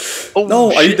 Oh, no,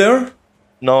 shit. are you there?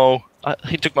 No,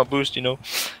 he took my boost, you know.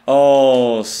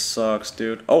 Oh, sucks,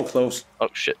 dude. Oh, close. Oh,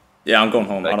 shit. Yeah, I'm going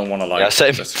home. I don't want to like. Yeah,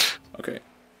 same. Okay.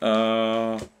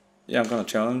 Yeah, I'm gonna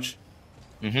challenge.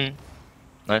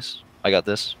 Nice. I got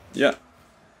this. Yeah.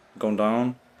 Going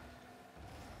down.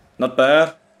 Not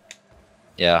bad.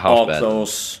 Yeah, half bad.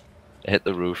 Close. I hit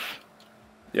the roof.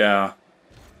 Yeah.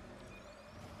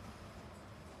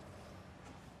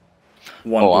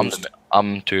 One boost.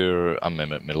 I'm in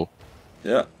the middle.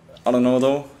 Yeah. I don't know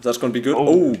though. That's gonna be good.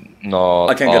 Oh, no.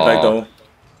 I can't get back though.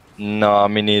 No,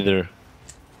 me neither.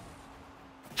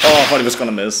 Oh, I thought he was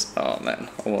gonna miss. Oh man.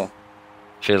 Oh well.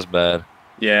 Feels bad.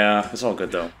 Yeah, it's all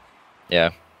good though. Yeah.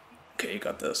 Okay, you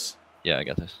got this. Yeah, I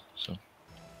got this. So.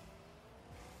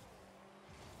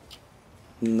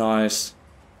 Nice.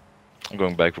 I'm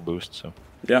going back for boost, so.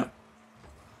 Yeah.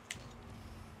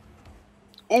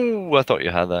 Oh, I thought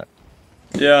you had that.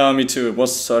 Yeah, me too. It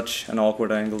was such an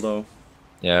awkward angle though.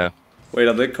 Yeah. Wait,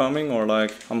 are they coming or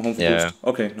like I'm home for Yeah. boost?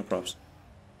 Okay, no props.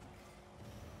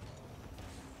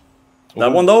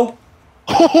 That one though?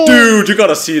 Dude, you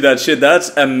gotta see that shit.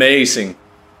 That's amazing.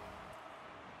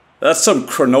 That's some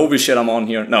Chronobi shit I'm on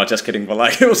here. No, just kidding, but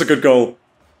like, it was a good goal.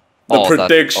 The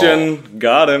prediction,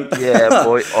 got him. Yeah,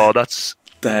 boy. Oh, that's...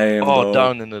 Damn, oh,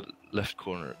 down in the left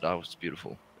corner. That was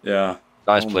beautiful. Yeah.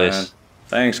 Nice place. Man.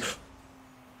 Thanks.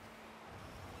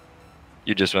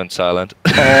 You just went silent.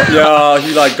 Oh, yeah,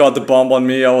 he like got the bomb on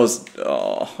me. I was...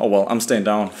 oh well, I'm staying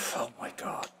down. Oh my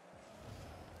god.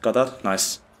 Got that?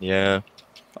 Nice. Yeah.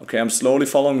 Okay, I'm slowly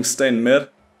following, staying mid.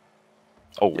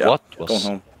 Oh, yeah, what? Going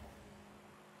home.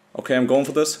 Okay, I'm going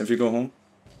for this, if you go home.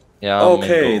 Yeah,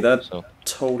 okay, that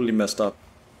totally messed up.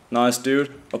 Nice,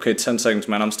 dude. Okay, 10 seconds,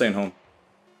 man. I'm staying home.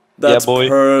 That's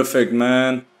perfect,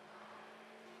 man.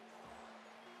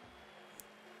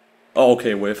 Oh,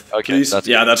 okay, whiff. Okay, please. that's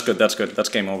yeah, good. that's good. That's good. That's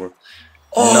game over.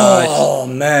 Oh,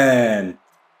 nice. Man.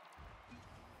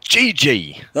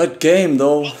 GG. That game,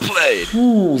 though. Well played.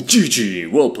 Ooh,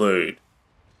 GG. Well played.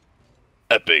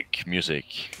 Epic music.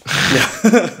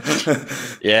 Yeah.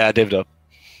 Yeah, I dived up.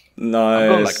 Nice. I'm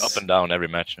going like up and down every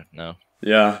match now.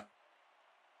 Yeah.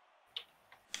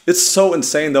 It's so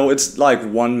insane though. It's like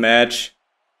one match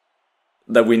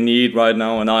that we need right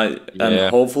now, and I am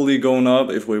hopefully going up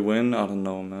if we win. I don't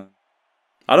know, man.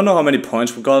 I don't know how many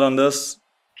points we got on this.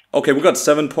 Okay, we got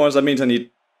 7 points. That means I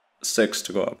need 6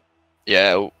 to go up.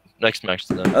 Yeah, next match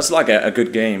to them. That's like a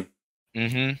good game.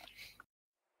 Mm-hmm.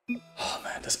 Oh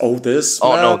man, this oh map?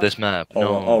 No, this map. Oh,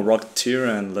 no. Oh, Rocketeer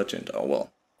and Legend. Oh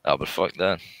well. Oh, but fuck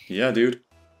that. Yeah, dude.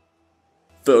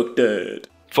 Fuck that.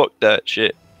 Fuck that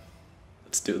shit.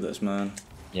 Let's do this, man.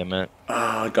 Yeah, man.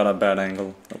 Ah, I got a bad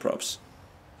angle. No props.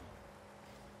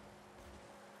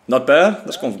 Not bad.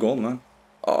 Let's go for gold, man.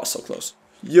 Oh, so close.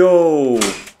 Yo.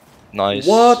 Nice.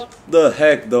 What the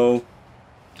heck, though?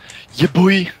 Yeah,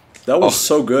 boy. That was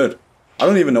so good. I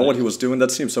don't even know what he was doing.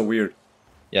 That seems so weird.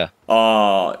 Yeah.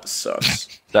 Oh, it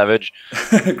sucks. Savage.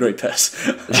 Great pass.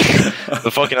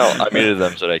 But fucking hell, I muted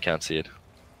them so they can't see it.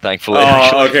 Thankfully.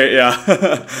 Oh, okay, yeah.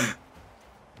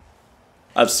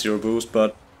 I have 0 boost,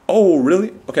 but... oh,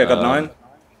 really? Okay, I got 9.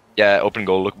 Yeah, open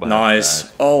goal, look behind.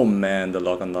 Nice. Oh, man, the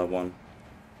luck on that one.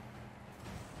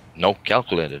 No,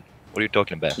 calculated. What are you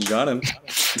talking about? You got him.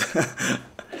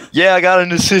 Yeah, I got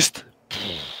an assist.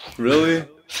 Really?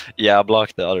 Yeah, I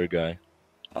blocked the other guy.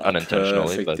 Unintentionally,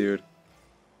 perfect, but... dude.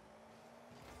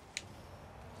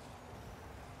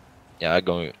 Yeah, I'm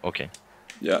going... okay.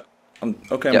 Yeah. I'm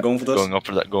going for this. Going up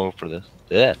for that, going for this.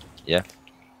 Yeah, yeah.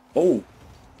 Oh.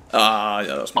 Ah,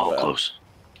 yeah, that's my bad. Close.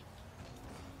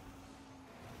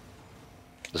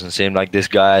 Doesn't seem like this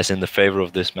guy is in the favor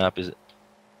of this map, is it?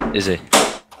 Is he?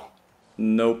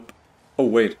 Nope. Oh,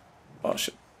 wait. Oh,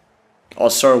 shit. Oh,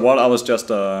 sorry, what? I was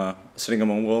just sitting on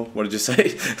my wall. What did you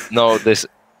say? No, it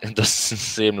doesn't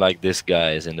seem like this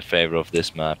guy is in the favor of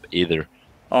this map either.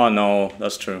 Oh, no,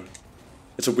 that's true.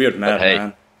 It's a weird map, hey,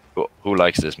 man. Who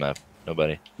likes this map?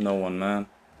 Nobody. No one, man.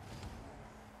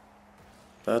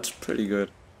 That's pretty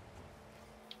good.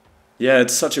 Yeah,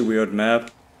 it's such a weird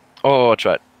map. Oh, I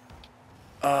tried.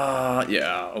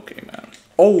 Yeah, okay, man.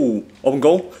 Oh, open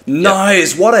goal?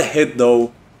 Nice! What a hit,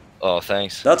 though. Oh,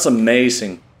 thanks. That's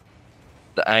amazing.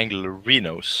 The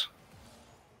Anglerinos.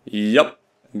 Yep.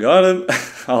 Got him.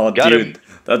 Oh, got dude. Him.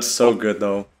 That's so good,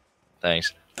 though.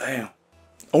 Thanks. Damn.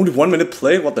 Only 1 minute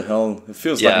play? What the hell? It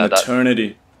feels like an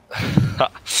eternity.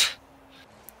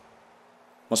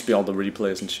 Must be all the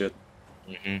replays and shit.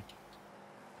 Mm-hmm.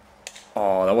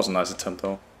 Oh, that was a nice attempt,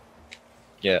 though.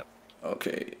 Yeah.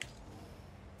 Okay.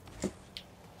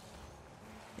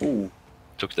 Ooh.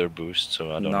 Took their boost, so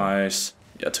I don't know. Nice.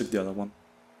 Yeah, I took the other one.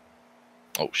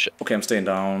 Oh shit. Okay, I'm staying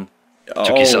down.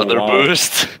 Took his other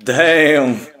boost.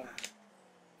 Damn.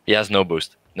 He has no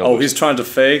boost. No oh, boost. He's trying to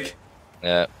fake.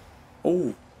 Yeah.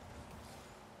 Oh.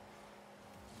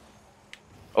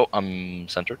 Oh, I'm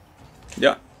centered.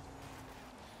 Yeah.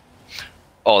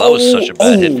 Oh, that was such a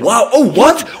bad hit. Oh, wow. Oh,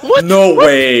 what? No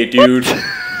way, dude.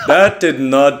 That did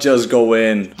not just go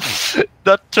in.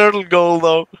 That turtle goal,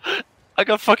 though. I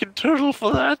got fucking turtle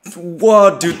for that.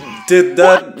 What, dude? Did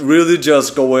that really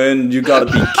just go in? You gotta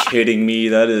be kidding me.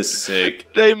 That is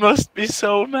sick. They must be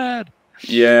so mad.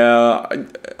 Yeah,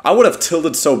 I would have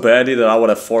tilted so badly that I would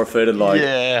have forfeited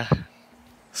like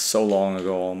so long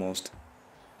ago almost.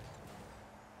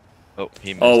 Oh,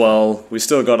 he missed. Oh well, we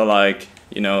still gotta like,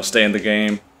 you know, stay in the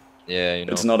game. Yeah, you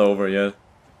know. It's not over yet.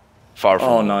 Far from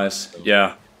Oh, nice.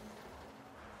 Yeah.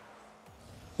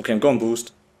 Okay, I'm going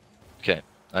boost. Okay,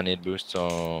 I need boost,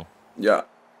 so... Yeah.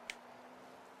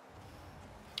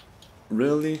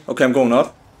 Really? Okay, I'm going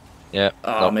up. Yeah.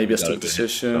 Nope, maybe a stupid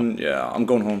decision. No. Yeah, I'm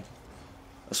going home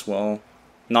as well.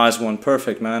 Nice one.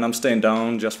 Perfect, man. I'm staying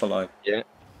down just for like... Yeah.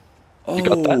 Oh. You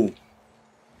got that?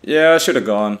 Yeah, I should have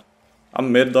gone.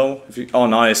 I'm mid though. If you... Oh,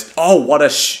 nice. Oh, what a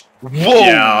Whoa!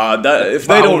 Yeah, that if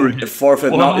they don't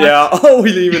forfeit now... Yeah, oh,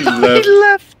 he even left. He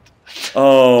left!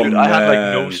 Oh, dude, man. I had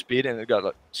like no speed and it got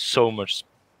like so much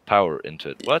power into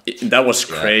it. What? That was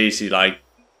crazy. Like,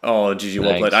 oh, GG,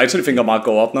 well played. I actually think I might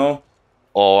go up now.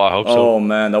 Oh, I hope so. Oh,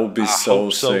 man, that would be so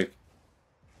sick.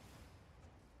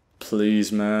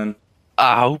 Please, man.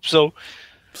 I hope so.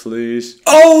 Please.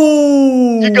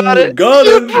 Oh! You got it! Got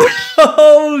yeah, it!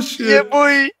 Oh, shit. Yeah,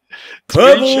 boy!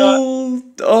 Purple!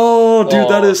 Oh, dude,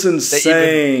 that is insane.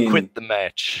 They even quit the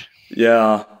match.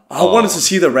 Yeah. I wanted to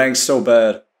see the ranks so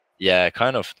bad. Yeah,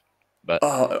 kind of. But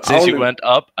since you went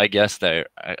up, I guess they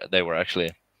were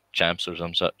actually champs or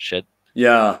some such shit.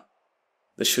 Yeah.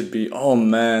 They should be. Oh,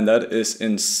 man, that is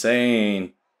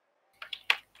insane.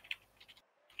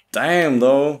 Damn,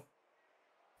 though.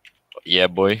 Yeah,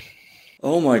 boy.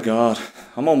 Oh my god.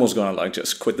 I'm almost gonna like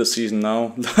just quit the season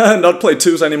now. Not play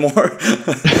twos anymore.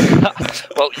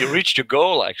 Well, you reached your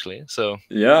goal actually, so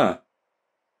yeah.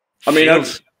 I mean,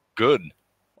 feels good.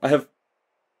 I have.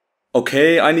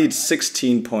 Okay, I need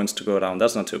 16 points to go down.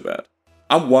 That's not too bad.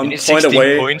 I'm 1 point 16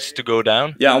 away. Points to go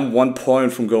down. Yeah, I'm 1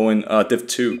 point from going Div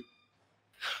 2.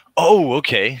 Oh,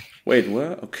 okay. Wait,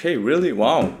 what? Okay, really?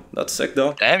 Wow, that's sick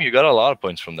though. Damn, you got a lot of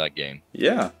points from that game.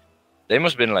 Yeah. They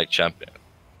must have been like champion.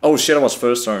 Oh shit, I was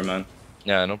first. Sorry, man.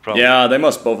 Yeah, no problem. Yeah, they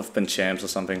must both have been champs or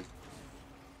something.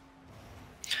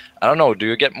 I don't know. Do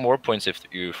you get more points if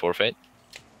you forfeit?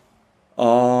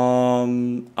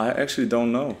 I actually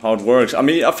don't know how it works. I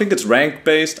mean, I think it's rank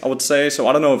based, I would say. So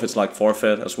I don't know if it's like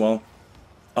forfeit as well.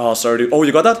 Oh, sorry, dude. Oh,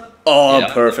 you got that? Oh,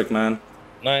 yeah. Perfect, man.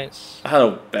 Nice. I had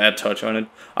a bad touch on it.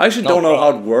 I actually don't know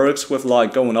how it works with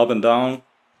like going up and down.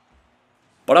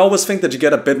 But I always think that you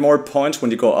get a bit more points when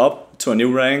you go up to a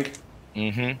new rank.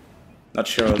 Mm-hmm. Not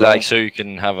sure. Like, so you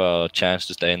can have a chance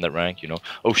to stay in that rank, you know?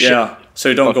 Oh, shit. Yeah, so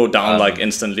you don't go down like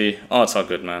instantly. Oh, it's all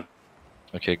good, man.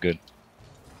 Okay, good.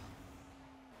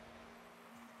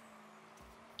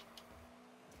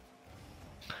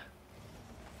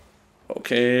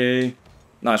 Okay.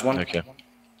 Nice one. Okay.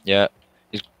 Yeah,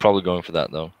 he's probably going for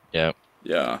that, though. Yeah.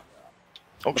 Yeah.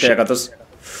 Oh, okay, shit. I got this.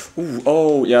 Ooh,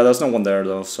 oh, yeah, there's no one there,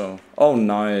 though, so... Oh,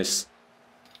 nice.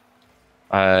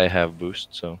 I have boost,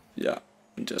 so... Yeah,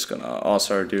 I'm just gonna... Oh,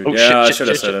 sorry, dude. Oh, yeah, shit, I should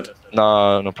have said it.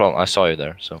 No, no problem. I saw you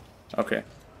there, so... Okay.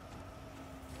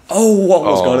 Oh,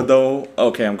 almost got it, though.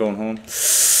 Okay, I'm going home.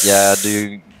 Yeah, do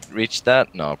you reach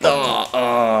that? No,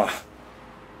 probably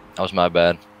That was my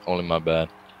bad. Only my bad.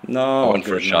 No, I went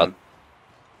for a shot.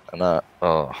 And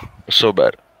so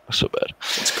bad. So bad.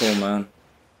 It's cool, man.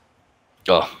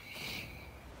 Oh.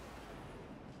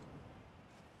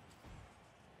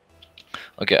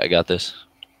 Okay, I got this.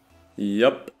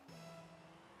 Yep.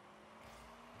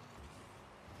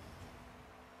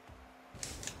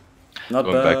 Not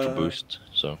Going bad. back for boost,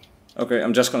 so... Okay,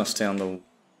 I'm just gonna stay on the...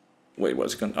 Wait,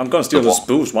 what's it gonna... I'm gonna steal this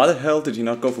boost. Why the hell did he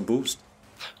not go for boost?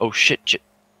 Oh, shit.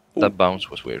 Ooh. That bounce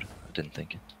was weird. I didn't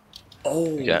think it.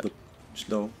 Oh, yeah.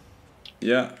 Slow.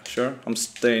 Yeah, sure. I'm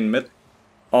staying mid.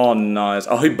 Oh, nice.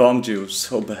 Oh, he bombed you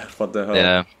so bad. What the hell?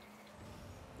 Yeah.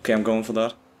 Okay, I'm going for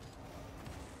that.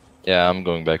 Yeah, I'm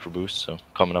going back for boost, so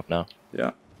coming up now.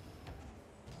 Yeah.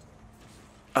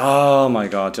 Oh my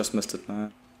god, just missed it,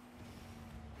 man.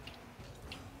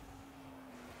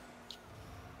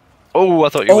 Oh, I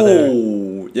thought you were there.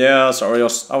 Oh, yeah, sorry, I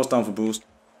was down for boost.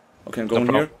 Okay, I'm going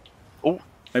here. Oh,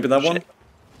 maybe that one?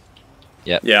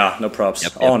 Yeah. Yeah, no props.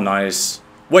 Yep. Oh, nice.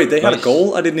 Wait, they had a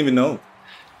goal? I didn't even know.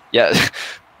 Yeah,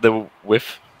 the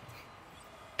whiff.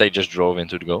 They just drove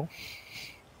into the goal.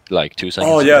 like 2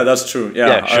 seconds. Oh yeah, that's true.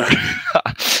 Yeah, sure.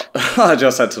 I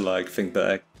just had to like think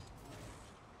back.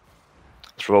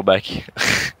 Throwback.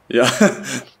 Yeah,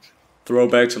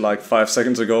 throwback to like 5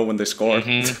 seconds ago when they scored.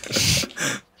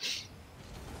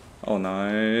 Oh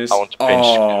nice. I want to pinch.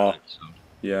 Oh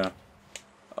yeah.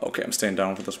 Okay, I'm staying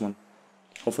down for this one.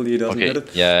 Hopefully he doesn't hit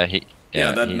it. Yeah,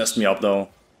 yeah, that messed me up though.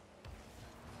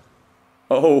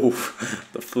 Oh,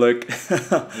 the flick.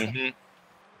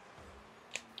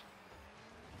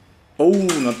 Oh,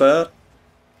 not bad.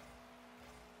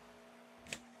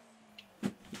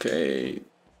 Okay.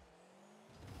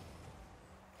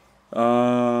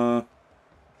 Oh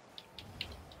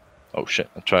shit!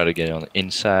 I tried to get on the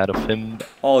inside of him.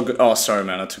 All good. Oh, sorry,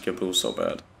 man. I took your boost so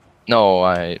bad. No,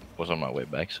 I was on my way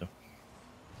back, so.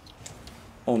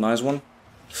 Oh, nice one.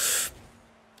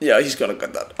 Yeah, he's gonna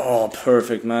get that. Oh,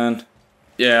 perfect, man.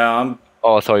 Yeah, I'm.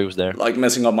 Oh, I thought he was there. Like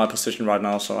messing up my position right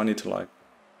now, so I need to like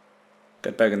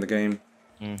get back in the game.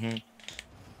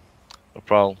 No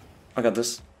problem. I got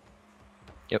this.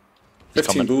 Yep.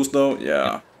 15 boost though.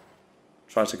 Yeah.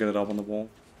 Try to get it up on the wall.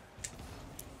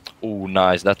 Oh,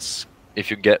 nice. That's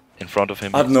if you get in front of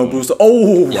him. I have no boost.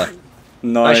 Oh, yeah.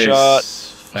 Nice shot.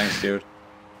 Thanks, dude.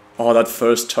 Oh, that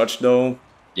first touch though.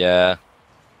 Yeah.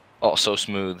 Oh, so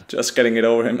smooth. Just getting it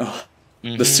over him. Oh.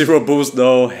 The 0 boost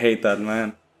though. Hate that,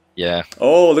 man. Yeah.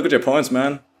 Oh, look at your points,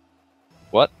 man.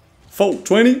 What?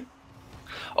 420.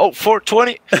 Oh,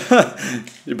 420.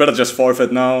 You better just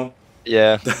forfeit now.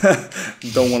 Yeah.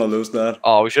 Don't want to lose that.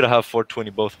 Oh, we should have 420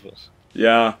 both of us.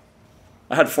 Yeah.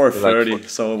 I had 430, like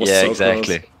so it was yeah, so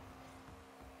exactly. close.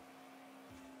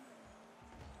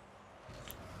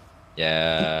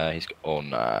 Yeah, he's. Oh,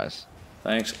 nice.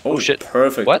 Thanks. Oh, shit.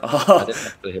 Perfect. What? I didn't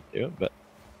actually hit you, but.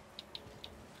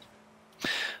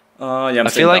 Yeah, I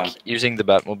feel like using the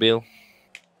Batmobile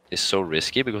is so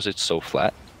risky because it's so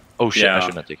flat. Oh shit! Yeah. I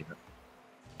should not take it.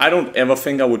 I don't ever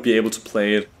think I would be able to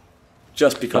play it,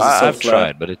 just because it's so I've flat.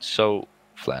 tried, but it's so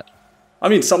flat. I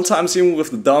mean, sometimes even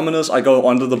with the Dominus, I go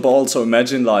under the ball. So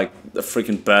imagine like the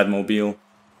freaking Batmobile.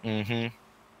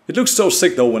 It looks so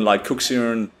sick though when like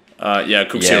Cooksier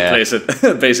plays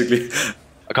it basically.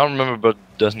 I can't remember, but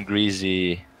doesn't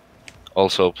Greasy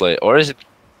also play, or is it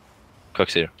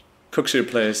Cooksier? Cooksier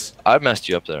plays. I messed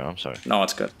you up there. I'm sorry. No,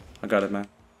 it's good. I got it, man.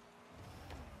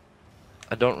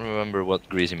 I don't remember what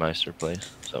Greasy Meister plays,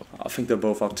 so. I think they're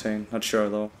both Octane. Not sure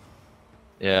though.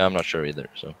 Yeah, I'm not sure either.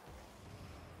 So.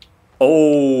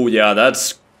 Oh yeah,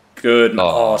 that's good.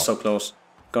 Oh, so close.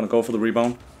 Gonna go for the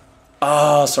rebound.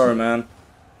 Ah, sorry, man.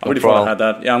 I really thought I had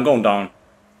that. Yeah, I'm going down.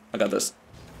 I got this.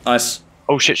 Nice.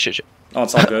 Oh shit. Oh,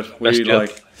 it's all good. We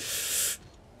like.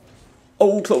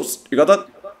 Oh, close. You got that?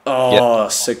 Oh,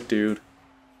 sick, dude.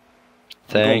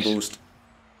 Thanks. Boost.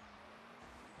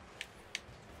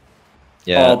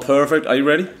 Yeah. Oh, perfect. Are you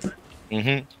ready?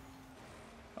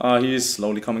 He's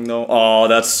slowly coming though. Oh,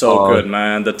 that's so good,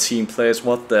 man. The team plays.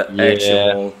 What the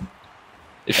actual?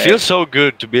 It feels so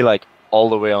good to be like all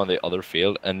the way on the other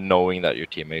field and knowing that your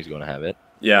teammate is gonna have it.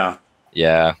 Yeah.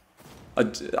 Yeah.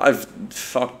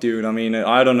 Fuck, dude. I mean,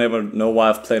 I don't ever know why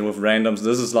I've played with randoms.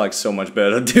 This is like so much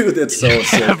better, dude. It's so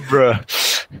sick, bro.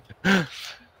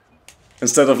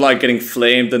 Instead of like getting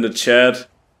flamed in the chat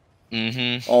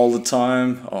all the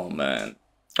time. Oh man.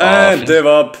 And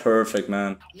Diva, perfect,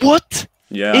 man. What?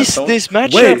 Yeah. Is this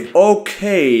matchup? Wait,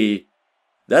 okay.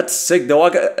 That's sick though.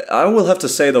 I will have to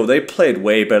say though, they played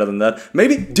way better than that.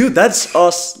 Maybe, dude, that's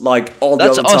us like all the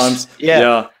other times.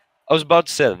 Yeah. I was about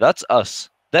to say that's us.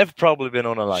 They've probably been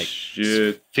on a like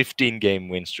 15-game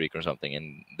win streak or something,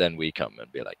 and then we come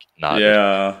and be like, nah.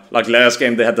 Yeah, like last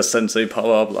game they had the Sensei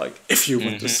power up, like, if you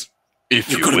win this,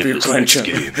 you're gonna be a grand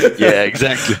champion. Yeah,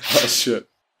 exactly. Oh shit.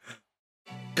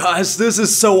 Guys, this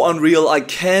is so unreal. I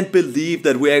can't believe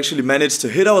that we actually managed to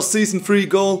hit our Season 3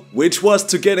 goal, which was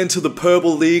to get into the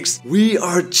purple leagues. We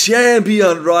are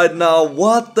champion right now.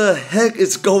 What the heck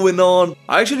is going on?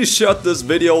 I actually shot this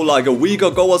video like a week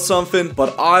ago or something,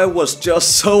 but I was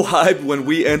just so hyped when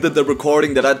we ended the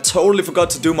recording that I totally forgot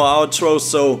to do my outro,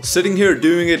 so sitting here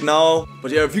doing it now.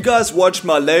 But yeah, if you guys watched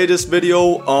my latest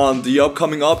video on the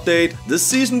upcoming update, this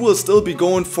season will still be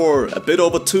going for a bit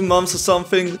over 2 months or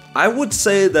something. I would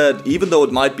say that even though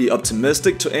it might be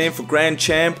optimistic to aim for Grand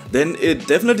Champ, then it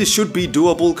definitely should be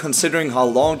doable considering how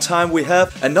long time we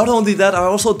have. And not only that, I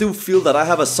also do feel that I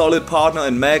have a solid partner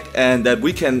in Mac and that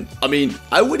we can, I mean,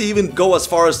 I would even go as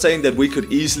far as saying that we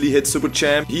could easily hit Super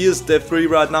Champ. He is Div 3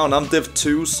 right now and I'm Div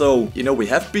 2, so, you know, we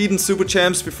have beaten Super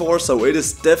Champs before, so it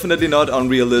is definitely not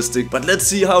unrealistic. But let's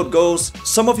see how it goes.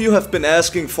 Some of you have been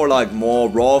asking for like more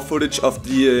raw footage of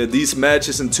these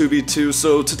matches in 2v2,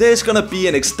 so today's gonna be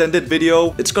an extended video.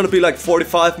 video. It's gonna be like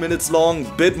 45 minutes long,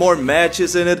 bit more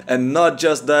matches in it, and not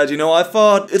just that, you know, I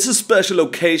thought it's a special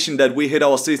occasion that we hit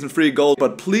our season 3 goal,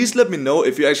 but please let me know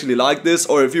if you actually like this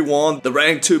or if you want the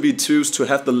rank 2v2s to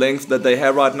have the length that they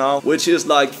have right now, which is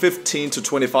like 15 to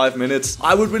 25 minutes.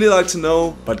 I would really like to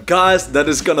know, but guys, that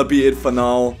is gonna be it for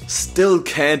now. Still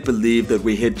can't believe that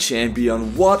we hit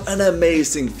champion. What an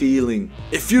amazing feeling.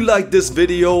 If you like this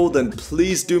video, then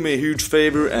please do me a huge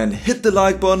favor and hit the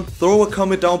like button, throw a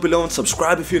comment down below and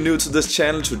subscribe if you're new to this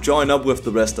channel to join up with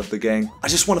the rest of the gang. I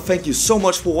just want to thank you so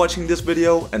much for watching this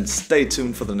video and stay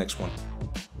tuned for the next one.